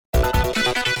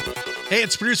Hey,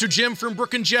 it's producer Jim from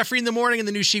Brooke and Jeffrey in the morning in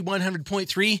the new She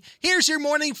 100.3. Here's your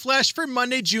morning flash for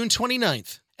Monday, June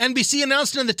 29th. NBC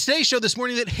announced on the Today Show this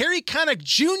morning that Harry Connick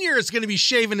Jr. is going to be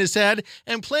shaving his head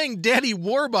and playing Daddy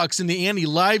Warbucks in the Annie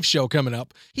Live show coming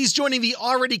up. He's joining the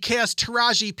already cast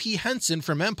Taraji P. Henson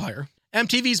from Empire.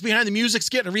 MTV's Behind the Music's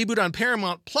getting a reboot on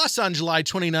Paramount Plus on July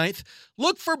 29th.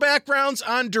 Look for backgrounds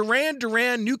on Duran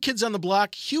Duran, New Kids on the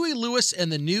Block, Huey Lewis,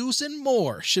 and the News, and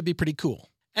more. Should be pretty cool.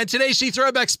 And today's She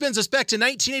Throwback spins us back to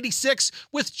 1986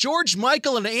 with George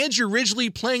Michael and Andrew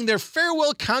Ridgeley playing their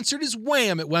farewell concert as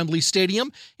Wham at Wembley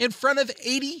Stadium in front of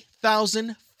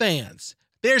 80,000 fans.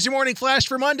 There's your morning flash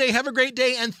for Monday. Have a great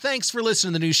day, and thanks for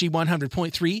listening to the new She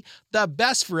 100.3, the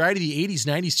best variety of the 80s,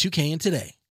 90s, 2K, and today.